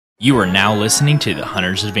You are now listening to the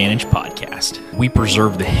Hunter's Advantage podcast. We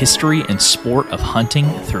preserve the history and sport of hunting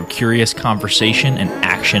through curious conversation and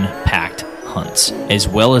action-packed hunts, as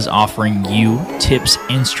well as offering you tips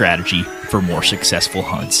and strategy for more successful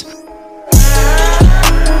hunts.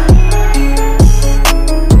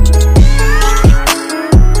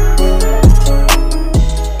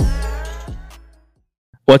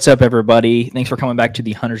 What's up, everybody? Thanks for coming back to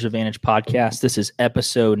the Hunter's Advantage podcast. This is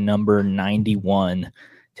episode number 91.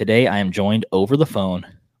 Today, I am joined over the phone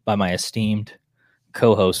by my esteemed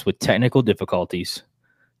co-host with technical difficulties,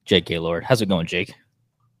 Jake Gaylord. How's it going, Jake?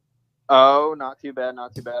 Oh, not too bad,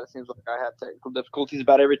 not too bad. It seems like I have technical difficulties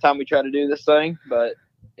about every time we try to do this thing, but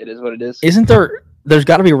it is what it is. Isn't there's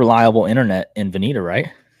got to be reliable internet in Veneta, right?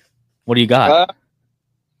 What do you got?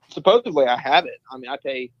 Supposedly, I have it. I mean, I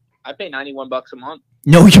pay $91 a month.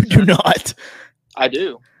 No, you do not. I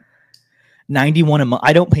do. 91 a month.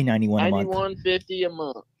 I don't pay 91 a month. $91.50 a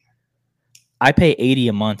month. I pay 80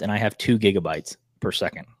 a month, and I have 2 gigabytes per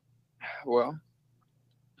second. Well,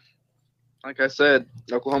 like I said,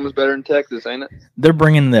 Oklahoma's better than Texas, ain't it? They're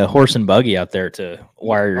bringing the horse and buggy out there to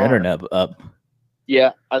wire your internet up.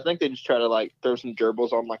 Yeah, I think they just try to throw some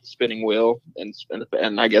gerbils on a spinning wheel,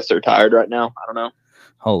 and I guess they're tired right now. I don't know.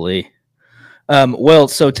 Holy. Well,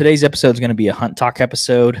 so today's episode is going to be a hunt talk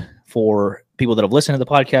episode. For people that have listened to the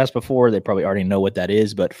podcast before, they probably already know what that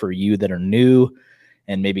is. But for you that are new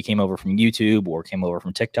and maybe came over from YouTube or came over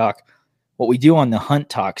from TikTok, what we do on the hunt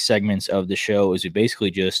talk segments of the show is we basically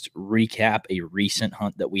just recap a recent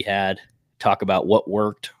hunt that we had, talk about what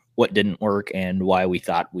worked, what didn't work, and why we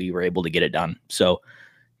thought we were able to get it done. So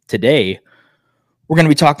today, we're going to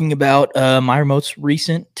be talking about my most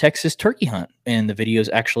recent Texas turkey hunt, and the video is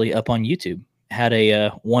actually up on YouTube. Had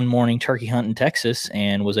a one morning turkey hunt in Texas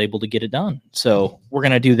and was able to get it done. So we're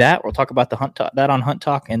going to do that. We'll talk about the hunt talk, that on Hunt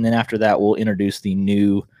Talk. And then after that, we'll introduce the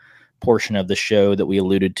new portion of the show that we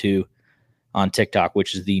alluded to on TikTok,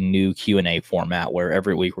 which is the new Q&A format, where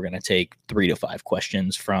every week we're going to take 3 to 5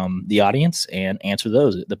 questions from the audience and answer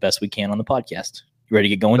those the best we can on the podcast. You ready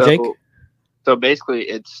to get going, Jake? So basically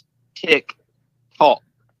it's Tick Talk.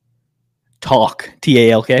 Talk.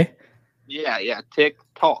 T-A-L-K? Yeah. Tick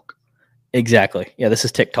Talk. Exactly. Yeah, this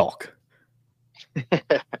is TikTok.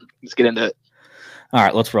 Let's get into it. All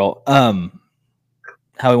right, let's roll. How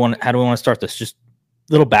do we want to start this? Just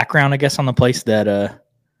a little background, I guess, on the place that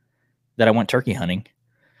I went turkey hunting.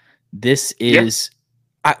 This is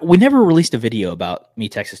we never released a video about me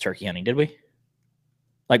Texas turkey hunting, did we?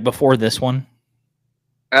 Before this one?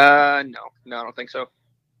 No, I don't think so.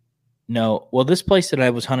 No. Well, this place that I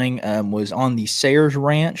was hunting was on the Sayers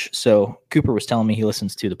Ranch. So Cooper was telling me he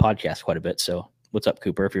listens to the podcast quite a bit. So what's up,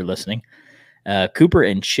 Cooper, if you're listening? Cooper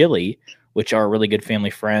and Chili, which are really good family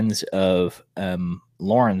friends of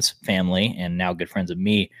Lauren's family and now good friends of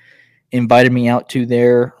me, invited me out to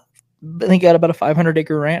their, I think, got about a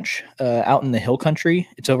 500-acre ranch out in the hill country.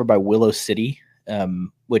 It's over by Willow City,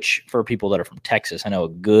 which for people that are from Texas, I know a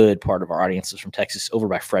good part of our audience is from Texas, over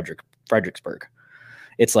by Fredericksburg.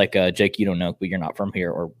 It's Jake, you don't know, but you're not from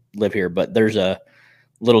here or live here, but there's a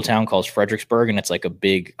little town called Fredericksburg, and it's a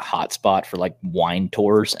big hot spot for wine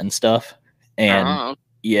tours and stuff. And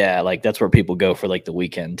that's where people go for the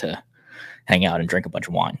weekend to hang out and drink a bunch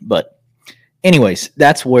of wine. But anyways,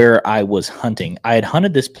 that's where I was hunting. I had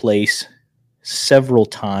hunted this place several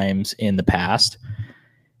times in the past,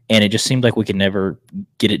 and it just seemed like we could never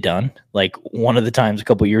get it done. One of the times a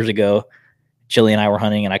couple years ago, Chili and I were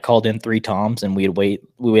hunting, and I called in 3 toms, and we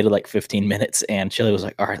waited 15 minutes, and Chili was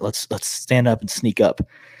like, all right, let's stand up and sneak up.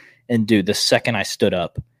 And dude, the second I stood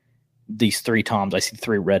up, these 3 toms, I see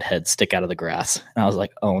 3 redheads stick out of the grass. And I was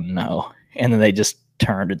like, oh no. And then they just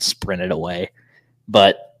turned and sprinted away.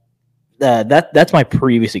 But that's my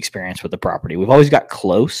previous experience with the property. We've always got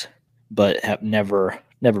close, but have never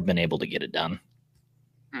been able to get it done.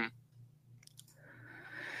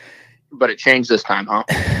 But it changed this time, huh?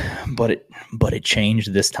 But it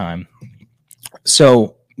changed this time.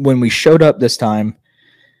 So when we showed up this time,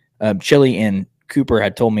 Chili and Cooper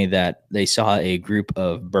had told me that they saw a group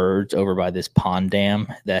of birds over by this pond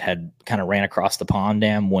dam that had kind of ran across the pond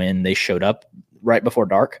dam when they showed up right before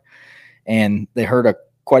dark, and they heard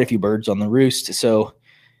quite a few birds on the roost. So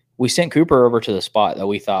we sent Cooper over to the spot that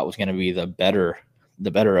we thought was going to be the better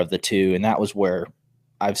of the two, and that was where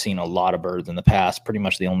I've seen a lot of birds in the past. Pretty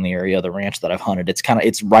much the only area of the ranch that I've hunted.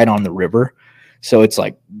 It's right on the river, so it's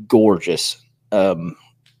gorgeous.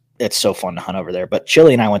 It's so fun to hunt over there. But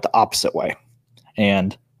Chili and I went the opposite way,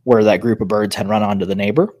 and where that group of birds had run onto the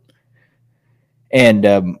neighbor.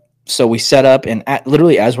 And so we set up, and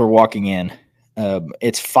literally as we're walking in,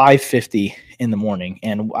 It's 5:50 in the morning,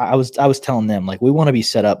 and I was telling them, like, we want to be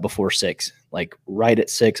set up before 6. Like right at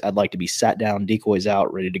 6, I'd like to be sat down, decoys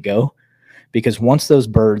out, ready to go, because once those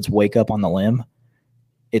birds wake up on the limb,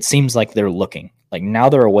 it seems like they're looking. Like now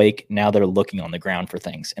they're awake, now they're looking on the ground for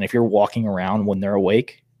things. And if you're walking around when they're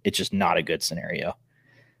awake, it's just not a good scenario.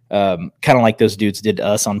 Kind of like those dudes did to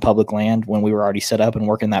us on public land when we were already set up and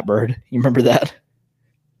working that bird. You remember that?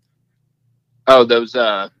 Oh, those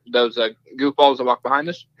goofballs that walk behind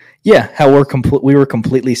us? Yeah, how we were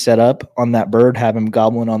completely set up on that bird, have him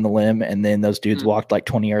gobbling on the limb, and then those dudes walked like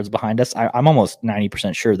 20 yards behind us. I'm almost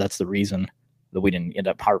 90% sure that's the reason that we didn't end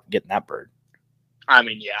up getting that bird. I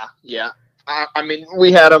mean, yeah. I mean,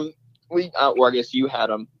 we had them. Well, I guess you had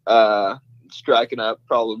them striking up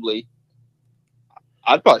probably.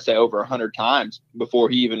 I'd probably say over 100 times before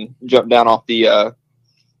he even jumped down off the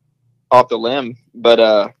limb.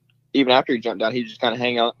 But even after he jumped down, he just kind of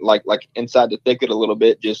hang out like inside the thicket a little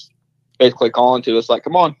bit, just basically calling to us like,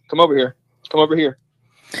 "Come on, come over here."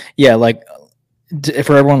 Yeah, like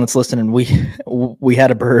for everyone that's listening, we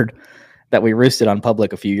had a bird that we roosted on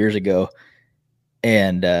public a few years ago,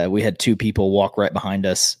 and we had 2 people walk right behind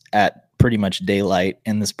us at pretty much daylight,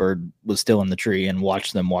 and this bird was still in the tree, and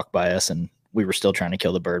watched them walk by us, and we were still trying to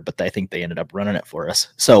kill the bird, but I think they ended up running it for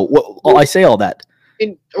us. So I say all that.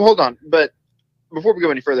 Hold on, but before we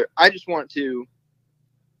go any further, I just want to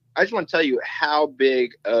tell you how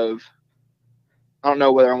big of, I don't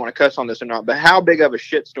know whether I want to cuss on this or not, but how big of a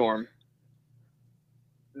shitstorm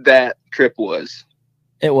that trip was.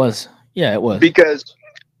 It was. Yeah, it was. Because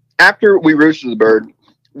after we roosted the bird,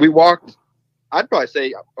 we walked, I'd probably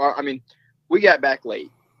say, I mean, we got back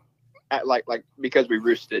late at like because we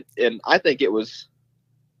roosted, and I think it was,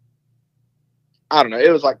 I don't know,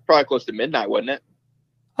 it was like probably close to midnight, wasn't it?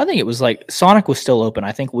 I think it was like Sonic was still open.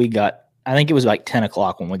 I think it was like 10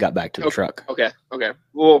 o'clock when we got back to the truck. Okay.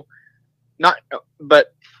 Well,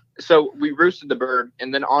 but so we roosted the bird,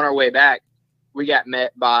 and then on our way back, we got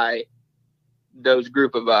met by those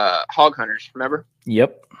group of hog hunters. Remember?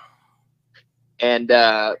 Yep. And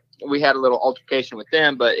we had a little altercation with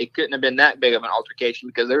them, but it couldn't have been that big of an altercation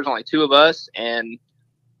because there was only 2 of us and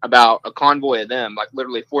about a convoy of them, like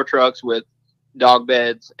literally 4 trucks with dog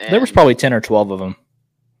beds. And, there was probably 10 or 12 of them.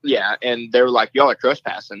 Yeah, and they were like, "Y'all are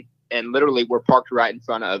trespassing," and literally we're parked right in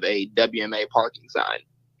front of a WMA parking sign.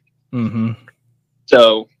 Mm-hmm.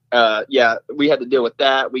 So, yeah, we had to deal with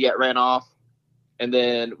that. We got ran off, and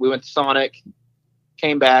then we went to Sonic,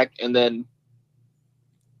 came back, and then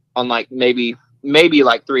on like maybe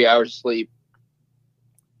like 3 hours of sleep,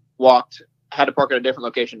 had to park at a different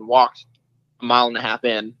location, walked a mile and a half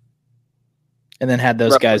in, and then had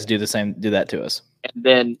those guys do that to us.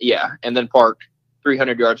 And then parked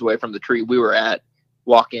 300 yards away from the tree we were at,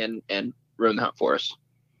 walk in and ruin the hunt for us.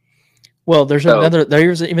 Well, there's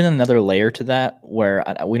even another layer to that where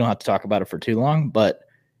we don't have to talk about it for too long, but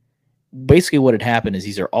basically what had happened is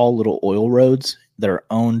these are all little oil roads that are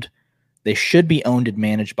owned. They should be owned and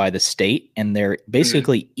managed by the state, and they're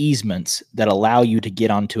basically easements that allow you to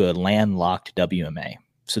get onto a landlocked WMA.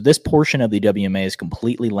 So this portion of the WMA is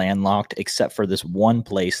completely landlocked except for this one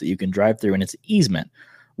place that you can drive through, and it's easement.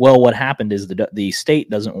 Well, what happened is the state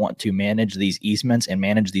doesn't want to manage these easements and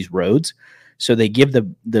manage these roads, so they give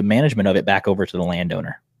the management of it back over to the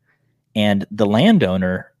landowner. And the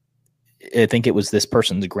landowner, I think it was this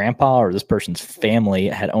person's grandpa or this person's family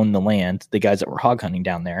had owned the land, the guys that were hog hunting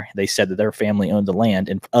down there. They said that their family owned the land,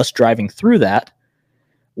 and us driving through that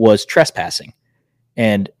was trespassing.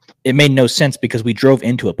 And it made no sense because we drove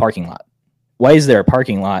into a parking lot. Why is there a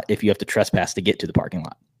parking lot if you have to trespass to get to the parking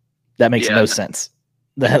lot? That makes no sense.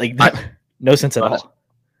 No sense at all.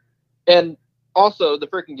 And also, the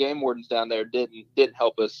freaking game wardens down there didn't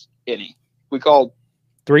help us any. We called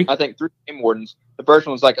 3 game wardens. The first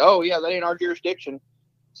one was like, "Oh yeah, that ain't our jurisdiction."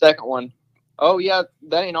 Second one, "Oh yeah,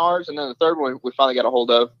 that ain't ours." And then the third one we finally got a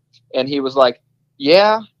hold of, and he was like,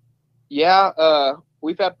 "Yeah,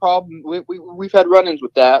 we've had we've had run-ins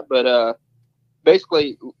with that, but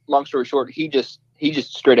basically, long story short, he just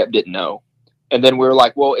straight up didn't know." And then we were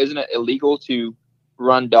like, "Well, isn't it illegal to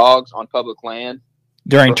run dogs on public land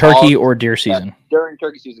during turkey or deer season?" During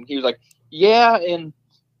turkey season. He was like, "Yeah, and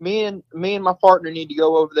me and my partner need to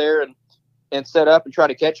go over there and set up and try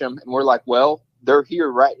to catch them." And we're like, "Well, they're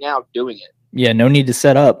here right now doing it." Yeah, no need to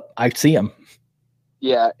set up. I see them.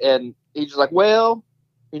 Yeah, and he's just like, "Well,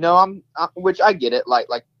 you know, which I get it. Like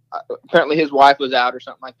apparently his wife was out or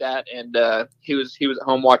something like that, and he was at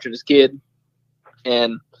home watching his kid,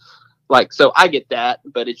 and like, so I get that,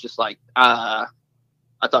 but it's just like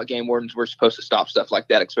I thought game wardens were supposed to stop stuff like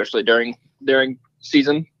that, especially during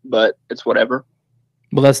season, but it's whatever.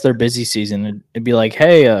 Well, that's their busy season. It'd be like,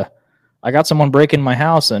 hey, I got someone breaking my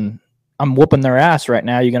house and I'm whooping their ass right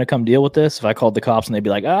now. You going to come deal with this? If I called the cops and they'd be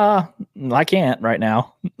like, I can't right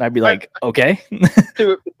now. I'd be like, okay.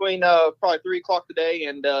 Between probably 3 o'clock today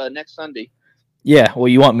and next Sunday. Yeah. Well,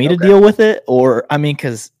 you want me to deal with it? Or, I mean,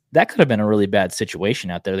 because that could have been a really bad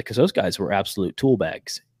situation out there because those guys were absolute tool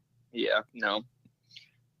bags. Yeah, no.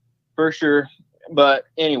 For sure. But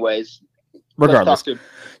anyways, regardless.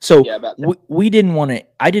 So we didn't want to,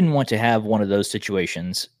 I didn't want to have one of those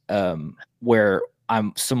situations where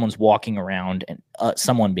someone's walking around and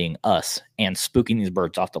someone being us and spooking these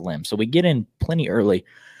birds off the limb. So we get in plenty early.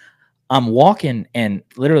 I'm walking and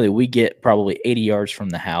literally we get probably 80 yards from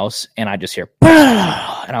the house and I just hear,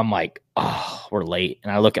 and I'm like, oh, we're late.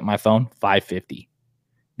 And I look at my phone, 5:50.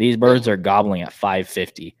 These birds are gobbling at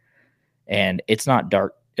 5:50 and it's not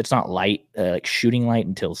dark. It's not light, like shooting light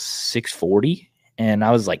until 6:40. And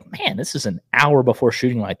I was like, man, this is an hour before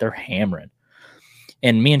shooting light. They're hammering.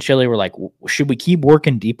 And me and Shelly were like, should we keep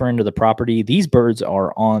working deeper into the property? These birds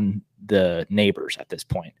are on the neighbors at this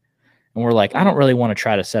point. And we're like, I don't really want to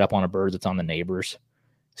try to set up on a bird that's on the neighbors.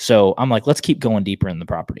 So I'm like, let's keep going deeper in the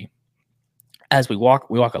property. As we walk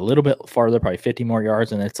a little bit farther, probably 50 more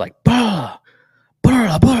yards. And it's like, bah,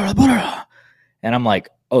 bah, bah, bah. And I'm like,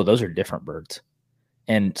 oh, those are different birds.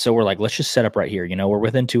 And so we're like, let's just set up right here. You know, we're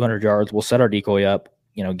within 200 yards. We'll set our decoy up,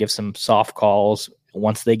 you know, give some soft calls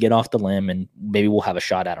once they get off the limb, and maybe we'll have a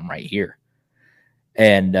shot at them right here.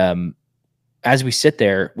 And as we sit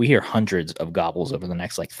there, we hear hundreds of gobbles over the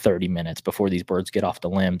next like 30 minutes before these birds get off the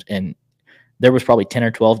limbs. And there was probably 10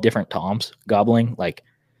 or 12 different toms gobbling. Like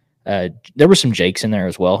there were some jakes in there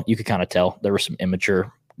as well. You could kind of tell there were some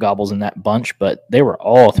immature gobbles in that bunch, but they were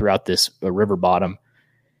all throughout this river bottom.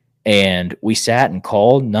 And we sat and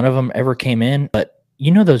called. None of them ever came in. But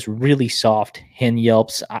you know those really soft hen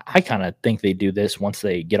yelps? I kind of think they do this once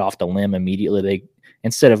they get off the limb immediately. They,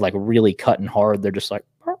 instead of like really cutting hard, they're just like,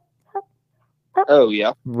 oh,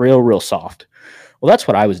 yeah. Real soft. Well, that's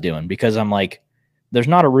what I was doing because I'm like, there's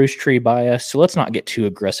not a roost tree by us, so let's not get too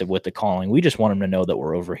aggressive with the calling. We just want them to know that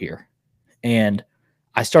we're over here. And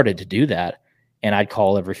I started to do that, and I'd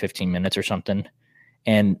call every 15 minutes or something.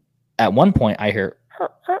 And at one point, I hear,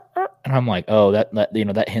 and I'm like, oh, that you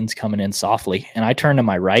know, that hen's coming in softly. And I turn to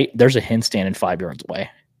my right, there's a hen standing 5 yards away,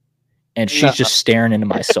 and she's just staring into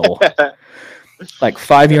my soul, like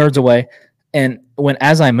 5 yards away. And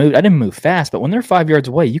as I moved, I didn't move fast, but when they're 5 yards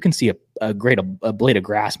away, you can see a blade of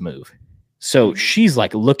grass move. So she's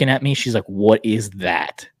like looking at me. She's like, what is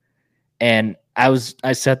that? And I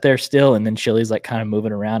sat there still. And then Chili's like kind of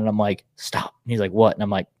moving around and I'm like, stop. And he's like, what? And I'm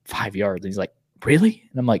like, 5 yards. And he's like, really?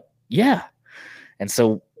 And I'm like, yeah. And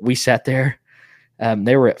so we sat there.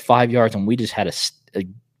 They were at 5 yards and we just had a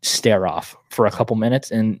stare off for a couple minutes.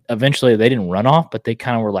 And eventually they didn't run off, but they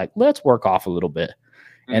kind of were like, let's work off a little bit.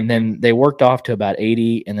 And then they worked off to about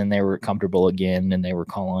 80 and then they were comfortable again and they were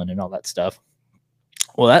calling and all that stuff.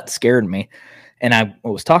 Well, that scared me. And I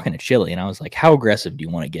was talking to Chili and I was like, how aggressive do you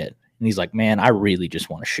want to get? And he's like, man, I really just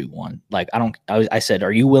want to shoot one. Like, I said,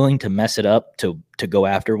 are you willing to mess it up to go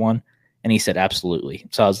after one? And he said, absolutely.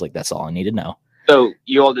 So I was like, that's all I need to know. So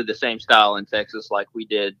you all did the same style in Texas like we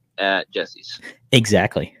did at Jesse's.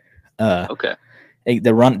 Exactly. Okay.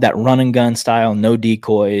 That run and gun style, no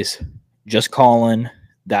decoys, just calling.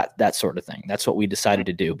 That sort of thing. That's what we decided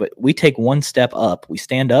to do. But we take one step up. We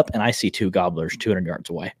stand up, and I see two gobblers 200 yards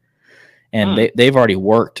away. And they've already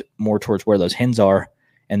worked more towards where those hens are.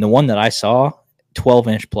 And the one that I saw,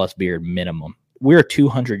 12-inch plus beard minimum. We're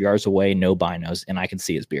 200 yards away, no binos, and I can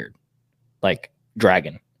see his beard. Like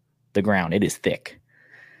dragging the ground. It is thick.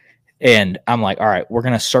 And I'm like, all right, we're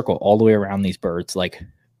going to circle all the way around these birds, like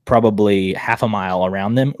probably half a mile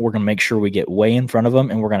around them. We're going to make sure we get way in front of them,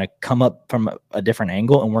 and we're going to come up from a different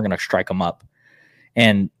angle, and we're going to strike them up.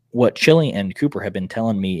 And what Chili and Cooper have been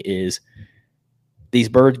telling me is these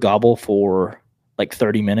birds gobble for like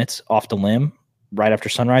 30 minutes off the limb right after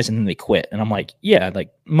sunrise, and then they quit. And I'm like, yeah, like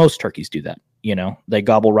most turkeys do that. You know, they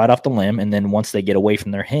gobble right off the limb, and then once they get away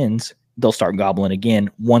from their hens, they'll start gobbling again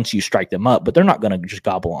once you strike them up, but they're not going to just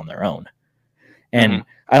gobble on their own. And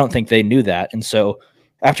I don't think they knew that. And so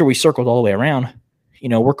after we circled all the way around, you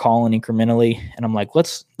know, we're calling incrementally, and I'm like,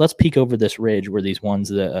 let's peek over this ridge where these ones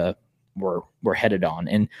that were headed on.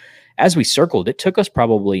 And as we circled, it took us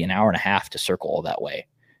probably an hour and a half to circle all that way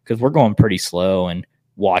because we're going pretty slow and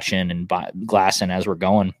watching and glassing as we're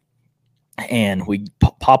going. And we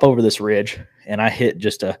pop over this ridge, and I hit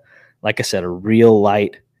just like I said, a real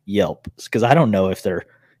light yelp because I don't know if they're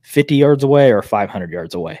 50 yards away or 500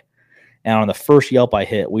 yards away. And on the first yelp I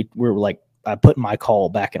hit, we were like, I put my call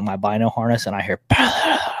back in my bino harness and I hear,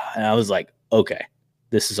 and I was like, okay,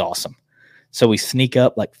 this is awesome. So we sneak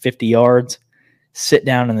up like 50 yards, sit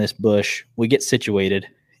down in this bush. We get situated,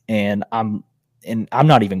 and I'm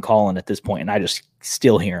not even calling at this point, and I just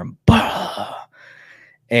still hear them.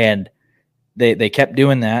 And they kept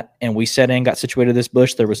doing that, and we set in, got situated in this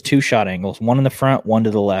bush. There was 2 shot angles, one in the front, one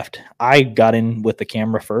to the left. I got in with the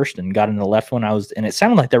camera first and got in the left one. And it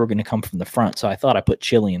sounded like they were going to come from the front, so I thought I put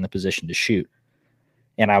Chili in the position to shoot,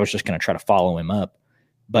 and I was just going to try to follow him up.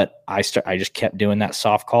 But I just kept doing that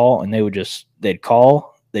soft call, and they'd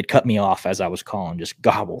call, they'd cut me off as I was calling, just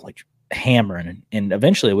gobble, like hammering. And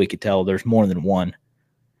eventually we could tell there's more than one.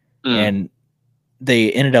 And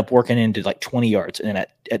they ended up working into like 20 yards. And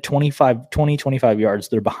at 25 yards,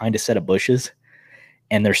 they're behind a set of bushes,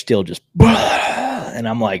 and they're still just, and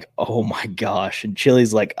I'm like, oh my gosh. And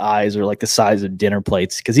Chili's like eyes are like the size of dinner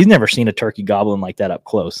plates, because he's never seen a turkey gobbling like that up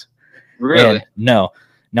close. Really? And no.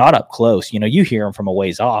 Not up close. You hear them from a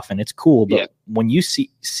ways off, and it's cool. But when you see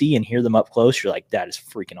and hear them up close, you're like, that is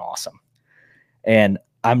freaking awesome. And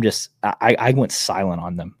I went silent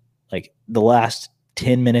on them. Like the last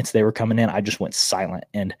 10 minutes they were coming in, I just went silent.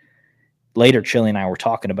 And later, Chili and I were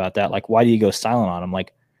talking about that. Like, why do you go silent on them?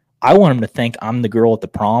 Like, I want them to think I'm the girl at the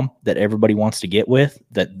prom that everybody wants to get with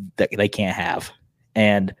that they can't have.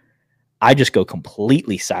 And I just go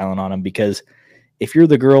completely silent on them, because if you're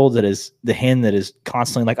the girl that is the hen that is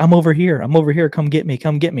constantly like, I'm over here, come get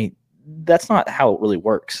me. That's not how it really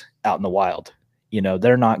works out in the wild.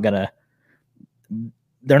 They're not gonna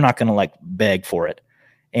like beg for it.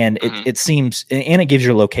 And it seems, and it gives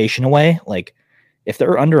your location away. Like if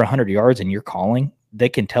they're under 100 yards and you're calling, they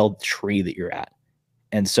can tell the tree that you're at.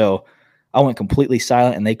 And so I went completely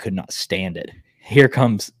silent, and they could not stand it. Here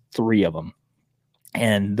comes 3 of them.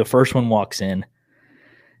 And the first one walks in.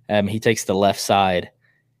 He takes the left side,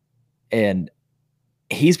 and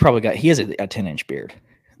he has a 10-inch beard.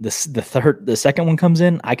 The second one comes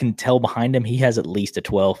in, I can tell behind him, he has at least a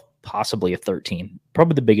 12, possibly a 13,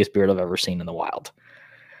 probably the biggest beard I've ever seen in the wild.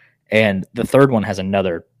 And the third one has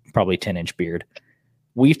another probably 10-inch beard.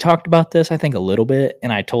 We've talked about this, I think, a little bit.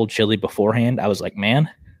 And I told Chili beforehand, I was like, man,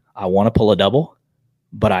 I want to pull a double,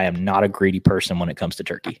 but I am not a greedy person when it comes to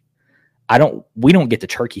turkey. We don't get to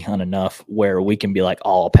turkey hunt enough where we can be like,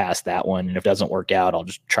 oh, I'll pass that one, and if it doesn't work out, I'll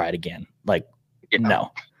just try it again. Like,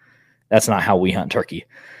 no, that's not how we hunt turkey.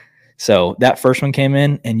 So that first one came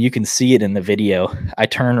in, and you can see it in the video. I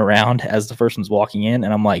turn around as the first one's walking in,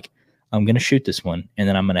 and I'm like, I'm going to shoot this one, and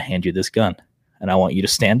then I'm going to hand you this gun, and I want you to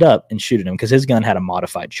stand up and shoot at him, because his gun had a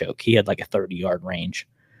modified choke. He had like a 30-yard range.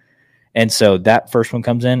 And so that first one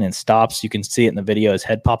comes in and stops. You can see it in the video. His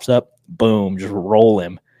head pops up. Boom, just roll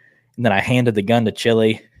him. And then I handed the gun to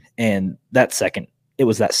Chili, and it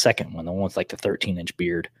was that second one, the one with like the 13-inch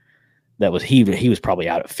beard. That was he was probably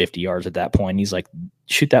out at 50 yards at that point. He's like,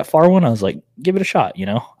 shoot that far one. I was like, give it a shot.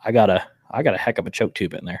 I got a heck of a choke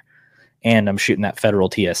tube in there, and I'm shooting that Federal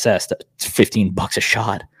TSS. That's $15 a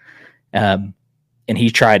shot. And he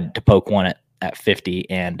tried to poke one at 50,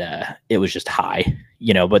 and it was just high,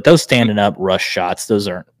 but those standing up rush shots,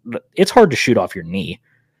 it's hard to shoot off your knee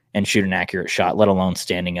and shoot an accurate shot, let alone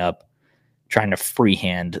standing up trying to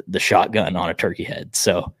freehand the shotgun on a turkey head.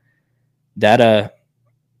 So that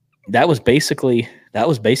was basically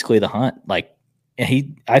the hunt. Like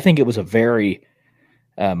I think it was a very,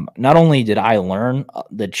 not only did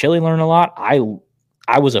Chili learn a lot, I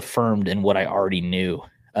was affirmed in what I already knew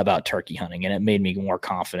about turkey hunting, and it made me more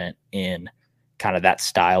confident in kind of that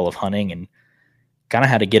style of hunting and kind of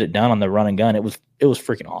how to get it done on the run and gun. It was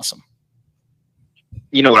freaking awesome.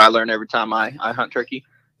 You know what I learn every time I hunt turkey?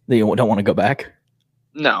 That you don't want to go back?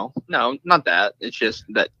 No, not that. It's just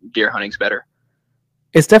that deer hunting's better.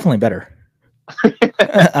 It's definitely better.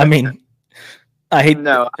 I mean,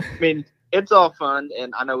 it's all fun,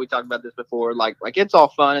 and I know we talked about this before. Like it's all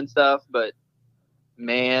fun and stuff, but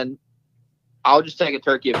man, I'll just take a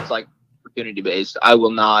turkey if it's like opportunity based. I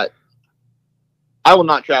will not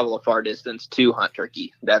travel a far distance to hunt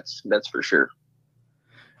turkey. That's for sure.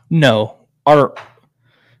 No,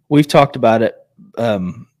 we've talked about it.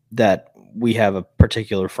 That we have a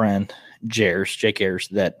particular friend, Jake Ayers,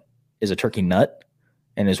 that is a turkey nut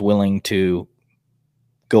and is willing to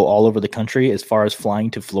go all over the country, as far as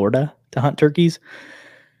flying to Florida to hunt turkeys.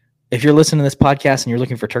 If you're listening to this podcast and you're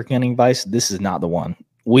looking for turkey hunting advice, this is not the one.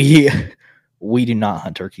 We do not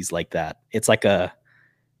hunt turkeys like that. It's like it's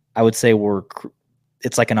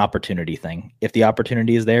like an opportunity thing. If the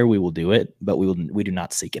opportunity is there, we will do it, but we do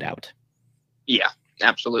not seek it out. Yeah,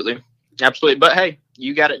 absolutely. Absolutely. But hey,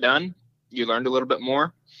 you got it done. You learned a little bit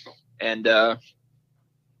more, and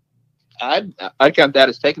I'd count that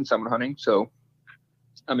as taking someone hunting. So,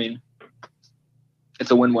 I mean,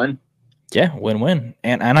 it's a win-win. Yeah, win-win.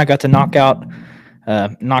 And I got to knock out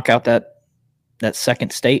that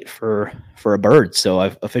second state for a bird. So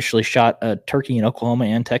I've officially shot a turkey in Oklahoma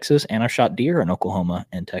and Texas, and I've shot deer in Oklahoma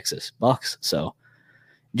and Texas, bucks. So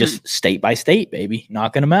just state by state, baby,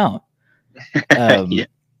 knocking them out. Yeah.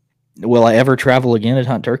 Will I ever travel again to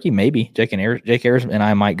hunt turkey? Maybe. Jake Ayers and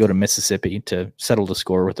I might go to Mississippi to settle the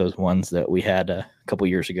score with those ones that we had a couple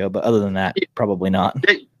years ago. But other than that, probably not.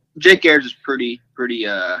 Jake Ayers is pretty.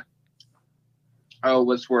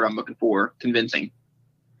 What's the word I'm looking for? Convincing.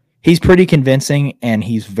 He's pretty convincing, and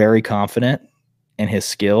he's very confident in his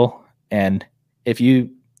skill. And if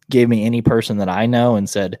you gave me any person that I know and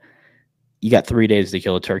said, you got 3 days to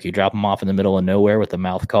kill a turkey, drop him off in the middle of nowhere with a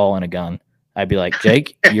mouth call and a gun, I'd be like,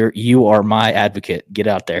 Jake, you are my advocate. Get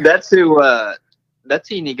out there. That's who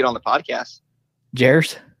you need to get on the podcast.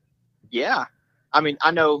 Jers? Yeah. I mean,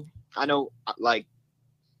 I know he's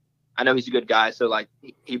a good guy, so like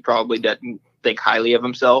he probably doesn't think highly of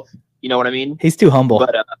himself. You know what I mean? He's too humble.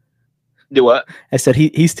 But do what? I said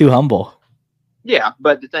he's too humble. Yeah,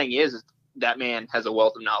 but the thing is that man has a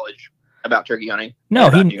wealth of knowledge about turkey hunting. No,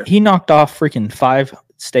 he knocked off freaking 5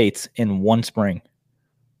 states in one spring.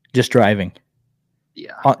 Just driving.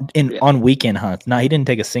 Yeah. On weekend hunts. No, he didn't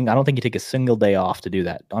take I don't think he took a single day off to do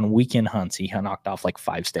that. On weekend hunts, he knocked off like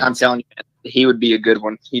 5 states. I'm telling you, he would be a good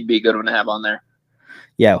one. He'd be a good one to have on there.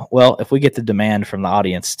 Yeah. Well, if we get the demand from the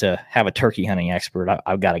audience to have a turkey hunting expert,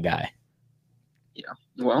 I've got a guy. Yeah.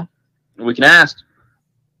 Well, we can ask.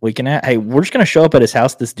 Hey, we're just going to show up at his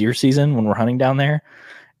house this deer season when we're hunting down there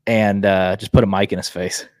and just put a mic in his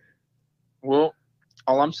face. Well,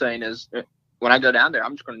 all I'm saying is, when I go down there,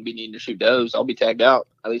 I'm just going to be needing to shoot does. I'll be tagged out,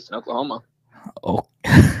 at least in Oklahoma. Oh,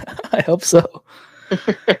 I hope so.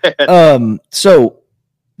 So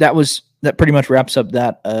that pretty much wraps up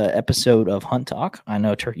that episode of Hunt Talk. I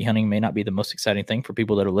know turkey hunting may not be the most exciting thing for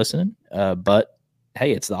people that are listening, but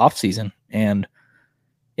hey, it's the off season and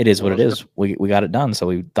it is what it is. We got it done, so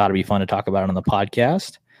we thought it'd be fun to talk about it on the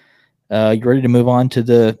podcast. You ready to move on to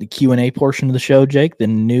the Q&A portion of the show, Jake? The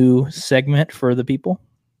new segment for the people.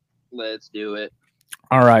 Let's do it.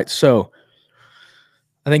 All right. So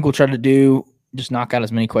I think we'll try to just knock out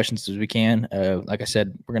as many questions as we can. Like I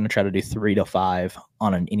said, we're going to try to do 3 to 5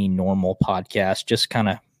 on any normal podcast, just kind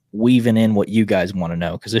of weaving in what you guys want to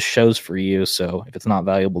know because this show's for you. So if it's not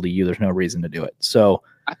valuable to you, there's no reason to do it. So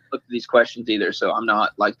I haven't looked at these questions either. So I'm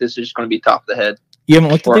not like, this is just going to be top of the head. You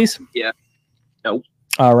haven't looked at these? Yeah. Nope.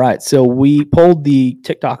 All right. So we polled the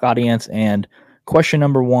TikTok audience and question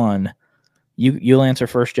number 1, You'll answer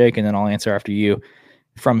first, Jake, and then I'll answer after you.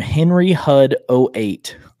 From Henry Hud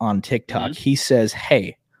 08 on TikTok, He says,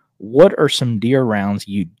 "Hey, what are some deer rounds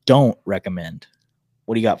you don't recommend?"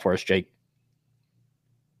 What do you got for us, Jake?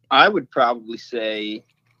 I would probably say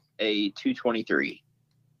a 223.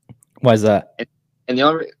 Why is that? And the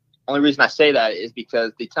only reason I say that is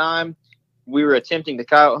because the time we were attempting the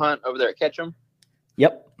coyote hunt over there at Ketchum.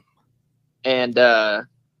 Yep. And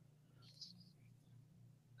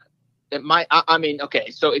it might. I mean,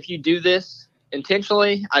 okay. So if you do this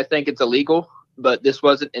intentionally, I think it's illegal. But this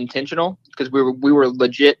wasn't intentional because we were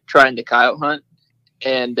legit trying to coyote hunt,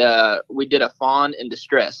 and we did a fawn in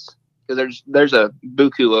distress because there's a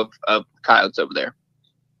buku of coyotes over there.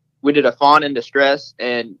 We did a fawn in distress,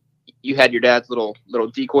 and you had your dad's little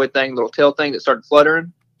decoy thing, little tail thing that started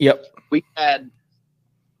fluttering. Yep. We had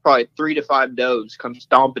probably 3 to 5 does come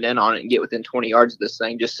stomping in on it and get within 20 yards of this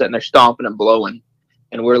thing, just sitting there stomping and blowing.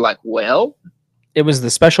 And we're like, well, it was the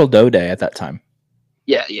special doe day at that time.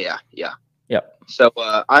 Yeah. Yep. So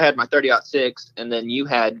I had my 30-06, and then you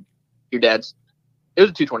had your dad's. It was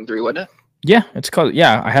a 223, wasn't it? Yeah, it's called.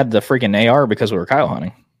 Yeah, I had the freaking AR because we were coyote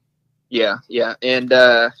hunting. Yeah, and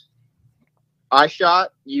I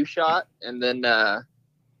shot, you shot, and then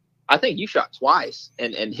I think you shot twice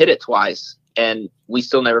and hit it twice, and we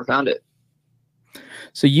still never found it.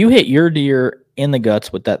 So you hit your deer in the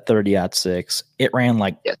guts with that 30-06. It ran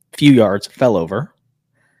like a few yards, fell over.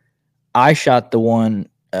 I shot the one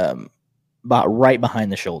about right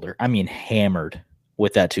behind the shoulder. I mean, hammered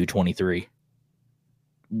with that 223.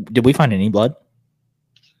 Did we find any blood?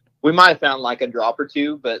 We might have found like a drop or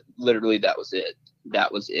two, but literally that was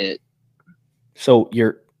it. So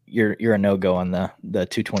you're a no-go on the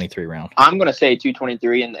 223 round. I'm gonna say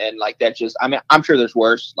 223, and like that's just. I mean, I'm sure there's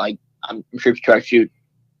worse. Like I'm sure if you try to shoot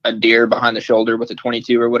a deer behind the shoulder with a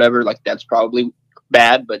 22 or whatever, like that's probably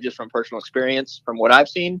bad. But just from personal experience, from what I've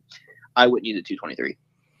seen, I wouldn't use a 223.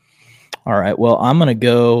 All right. Well, I'm gonna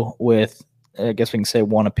go with. I guess we can say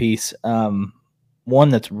one apiece. One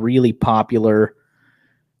that's really popular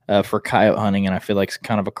for coyote hunting, and I feel like it's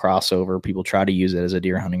kind of a crossover. People try to use it as a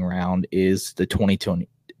deer hunting round. Is the 2020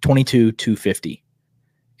 22 250,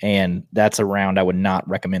 and that's a round I would not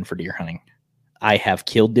recommend for deer hunting. I have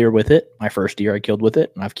killed deer with it. My first deer I killed with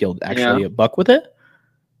it, and I've killed actually a buck with it,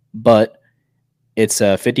 but it's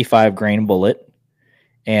a 55 grain bullet,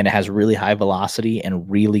 and it has really high velocity and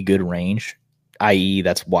really good range, i.e.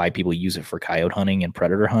 that's why people use it for coyote hunting and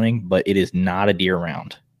predator hunting, but it is not a deer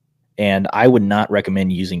round. And I would not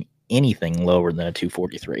recommend using anything lower than a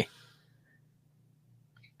 243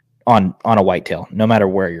 on a whitetail, no matter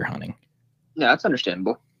where you're hunting. Yeah, that's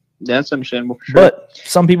understandable. That's understandable for sure. But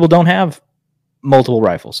some people don't have multiple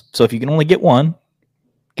rifles. So if you can only get one,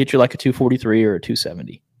 get you like a 243 or a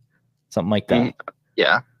 270, something like that.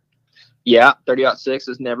 Yeah. Yeah, 30-06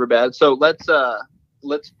 is never bad. So let's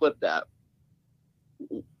flip that.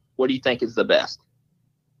 What do you think is the best?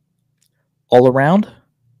 All around?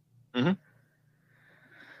 Mm-hmm.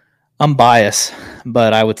 I'm biased,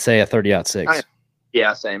 but I would say a 30-06.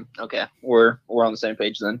 Yeah, same. Okay. We're on the same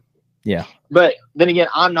page then. Yeah. But then again,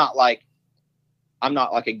 I'm not like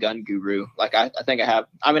a gun guru. Like I think I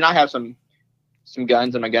have some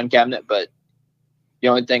guns in my gun cabinet, but the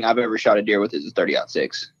only thing I've ever shot a deer with is a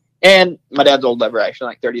 30-06. And my dad's old lever action,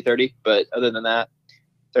 like 30-30. But other than that,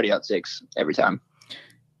 30-06 every time.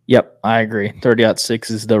 Yep, I agree. 30-06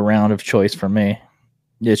 is the round of choice for me.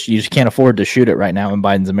 You just can't afford to shoot it right now in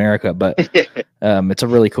Biden's America, but it's a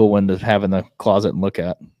really cool one to have in the closet and look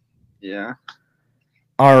at. Yeah.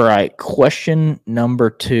 All right, question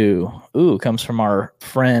number 2. Comes from our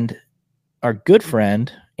good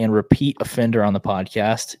friend and repeat offender on the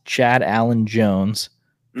podcast, Chad Allen Jones,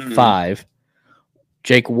 5.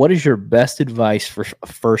 Jake, what is your best advice for a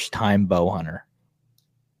first-time bow hunter?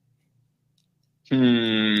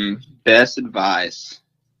 Best advice.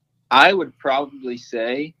 I would probably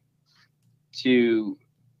say to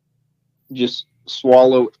just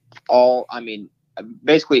swallow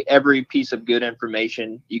basically every piece of good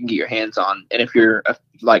information you can get your hands on. And if you're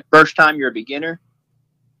first time you're a beginner,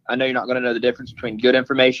 I know you're not going to know the difference between good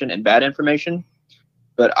information and bad information,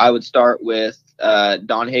 but I would start with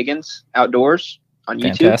Don Higgins Outdoors on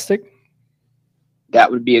YouTube. Fantastic. That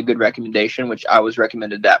would be a good recommendation, which I was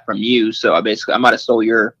recommended that from you. So I might have stole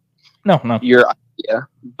your idea,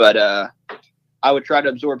 but I would try to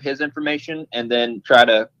absorb his information and then try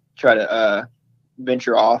to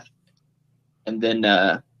venture off. And then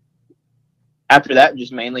after that,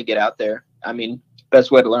 just mainly get out there. I mean,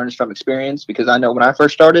 best way to learn is from experience, because I know when I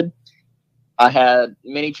first started, I had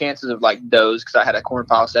many chances of like does, because I had a corn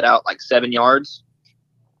pile set out like 7 yards.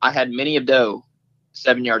 I had many of doe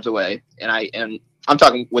 7 yards away, and I'm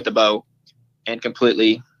talking with the bow, and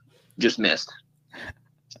completely just missed.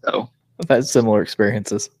 So I've had similar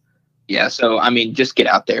experiences. Yeah, so I mean, just get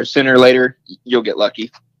out there. Sooner or later, you'll get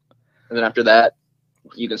lucky, and then after that,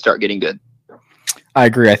 you can start getting good. I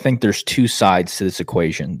agree. I think there's 2 sides to this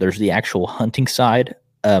equation. There's the actual hunting side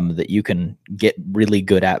that you can get really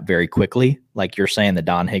good at very quickly, like you're saying, the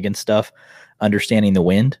Don Higgins stuff, understanding the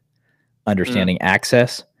wind, understanding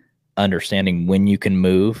access, understanding when you can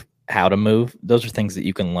move, how to move. Those are things that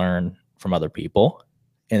you can learn from other people.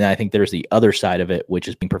 And I think there's the other side of it, which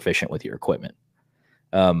is being proficient with your equipment.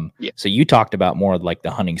 So you talked about more like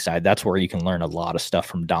the hunting side. That's where you can learn a lot of stuff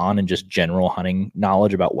from Don and just general hunting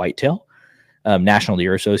knowledge about whitetail. National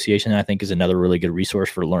Deer Association, I think, is another really good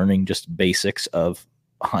resource for learning just basics of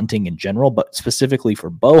hunting in general, but specifically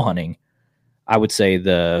for bow hunting, I would say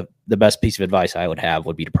the best piece of advice I would have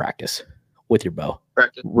would be to practice with your bow.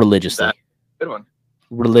 Practice religiously. Good one.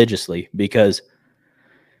 Religiously, because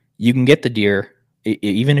you can get the deer,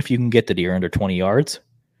 even if you can get the deer under 20 yards,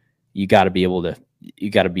 you got to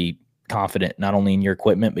be confident not only in your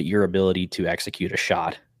equipment, but your ability to execute a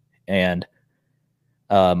shot. And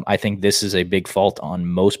I think this is a big fault on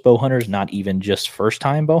most bow hunters, not even just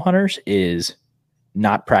first-time bow hunters, is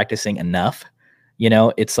not practicing enough. You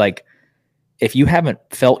know, it's like if you haven't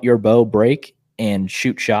felt your bow break and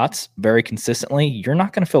shoot shots very consistently, you're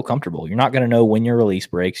not going to feel comfortable. You're not going to know when your release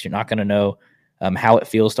breaks. You're not going to know how it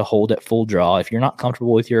feels to hold at full draw. If you're not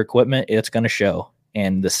comfortable with your equipment, it's going to show.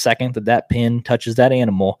 And the second that pin touches that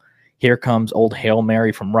animal, here comes old Hail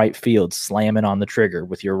Mary from right field slamming on the trigger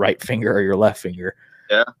with your right finger or your left finger.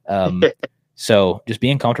 Yeah. So just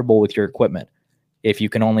being comfortable with your equipment. If you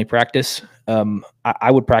can only practice,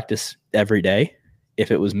 I would practice every day if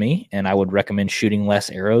it was me, and I would recommend shooting less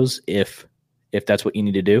arrows if that's what you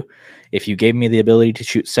need to do. If you gave me the ability to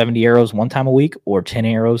shoot 70 arrows 1 time a week or 10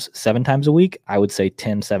 arrows 7 times a week, I would say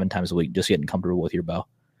 10 7 times a week, just getting comfortable with your bow.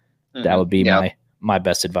 Mm-hmm. That would be my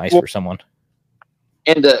best advice for someone.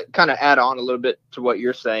 And to kind of add on a little bit to what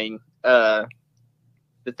you're saying, the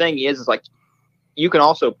thing is like you can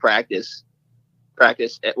also practice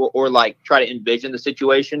practice or like try to envision the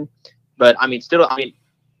situation. But I mean, still,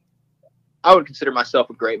 I would consider myself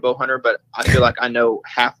a great bow hunter, but I feel like I know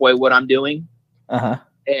halfway what I'm doing.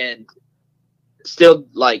 And still,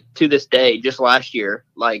 like, to this day, just last year,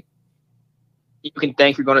 like, you can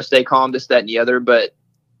think you're going to stay calm, this, that, and the other, but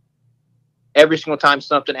every single time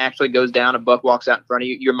something actually goes down, a buck walks out in front of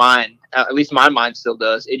you, your mind, at least my mind still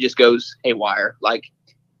does, it just goes haywire. Like,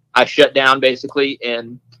 I shut down, basically,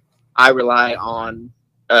 and I rely on,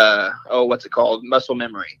 what's it called? Muscle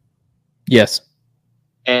memory. Yes.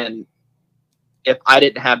 And if I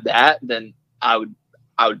didn't have that, then I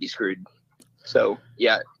would be screwed. So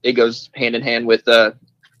yeah, it goes hand in hand with a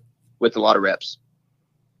lot of reps.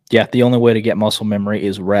 Yeah, the only way to get muscle memory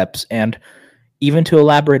is reps. And even to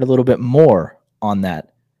elaborate a little bit more on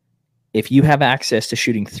that, if you have access to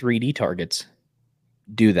shooting 3D targets,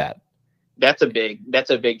 do that. That's a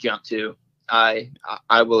big jump too. I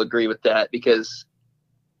will agree with that, because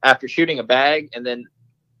after shooting a bag, and then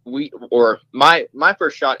my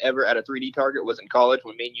first shot ever at a 3D target was in college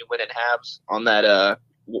when me and you went in halves on that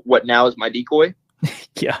what now is my decoy.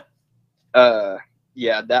 Yeah.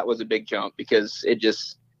 Yeah, that was a big jump, because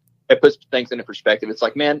it puts things into perspective. It's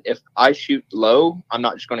like, man, if I shoot low, I'm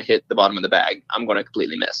not just going to hit the bottom of the bag. I'm going to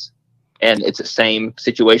completely miss. And it's the same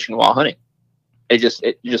situation while hunting. It just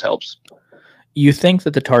helps. You think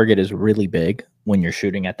that the target is really big when you're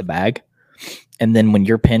shooting at the bag, and then when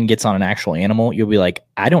your pin gets on an actual animal, you'll be like,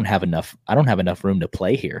 I don't have enough room to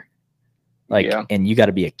play here. Like, yeah. And you got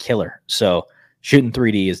to be a killer. So shooting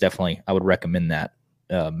 3D is definitely, I would recommend that.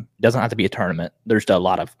 Doesn't have to be a tournament. There's a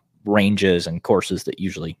lot of ranges and courses that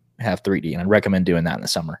usually have 3D, and I'd recommend doing that in the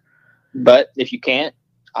summer. But if you can't,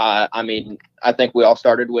 I think we all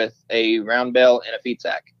started with a round bell and a feed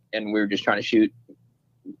sack, and we were just trying to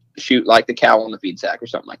shoot like the cow on the feed sack or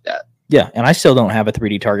something like that. Yeah, and I still don't have a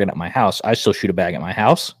 3D target at my house. I still shoot a bag at my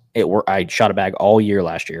house. I shot a bag all year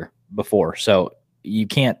last year before, so you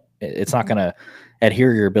can't. It's not going to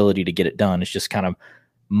adhere your ability to get it done. It's just kind of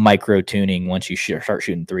micro tuning. Once you start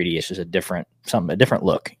shooting 3D, it's just a different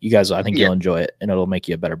look. You guys, I think you'll enjoy it, and it'll make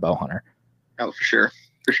you a better bow hunter. Oh, for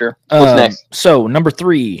sure. What's next? So number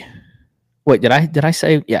 3. Wait, did I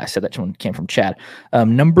say? Yeah, I said that one came from Chad.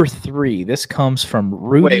 Number 3. This comes from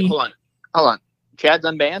Rudy. Wait, hold on. Chad's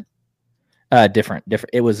unbanned? Different.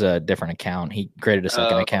 It was a different account. He created a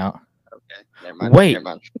second account. Okay. Never mind. Wait,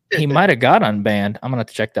 he might have got unbanned. I'm gonna have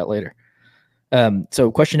to check that later.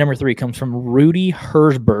 So question number 3 comes from Rudy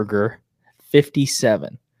Herzberger,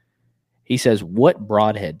 57. He says, "What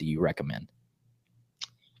broadhead do you recommend?"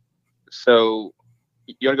 So,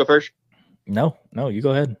 you want to go first? No, you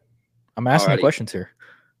go ahead. I'm asking the questions here.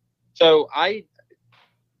 So I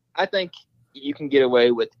think you can get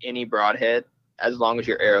away with any broadhead as long as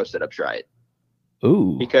your arrow setup's right.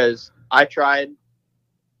 Ooh. Because I'm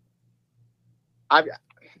not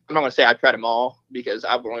going to say I've tried them all, because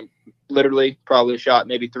I've only literally probably shot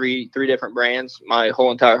maybe three different brands my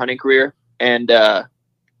whole entire hunting career. And, but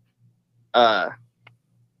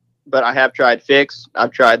I have tried fixed.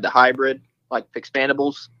 I've tried the hybrid, like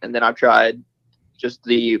expandables. And then I've tried just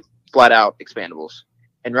the flat out expandables.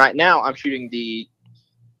 And right now I'm shooting the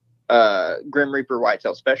Grim Reaper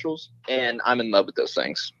Whitetail Specials, and I'm in love with those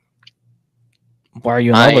things. Why are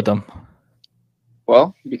you in love with them?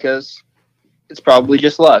 Well, because it's probably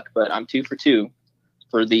just luck, but I'm 2 for 2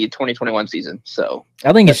 for the 2021 season. So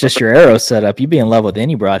I think it's just your arrow setup. You'd be in love with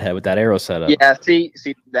any broadhead with that arrow setup. Yeah, see,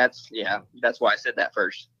 that's why I said that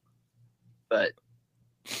first. But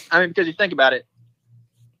I mean, because you think about it,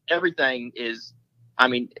 everything is,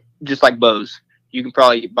 just like bows. You can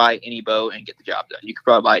probably buy any bow and get the job done. You can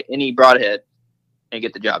probably buy any broadhead and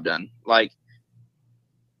get the job done. Like,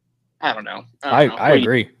 I don't know. I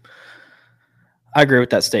agree. I agree with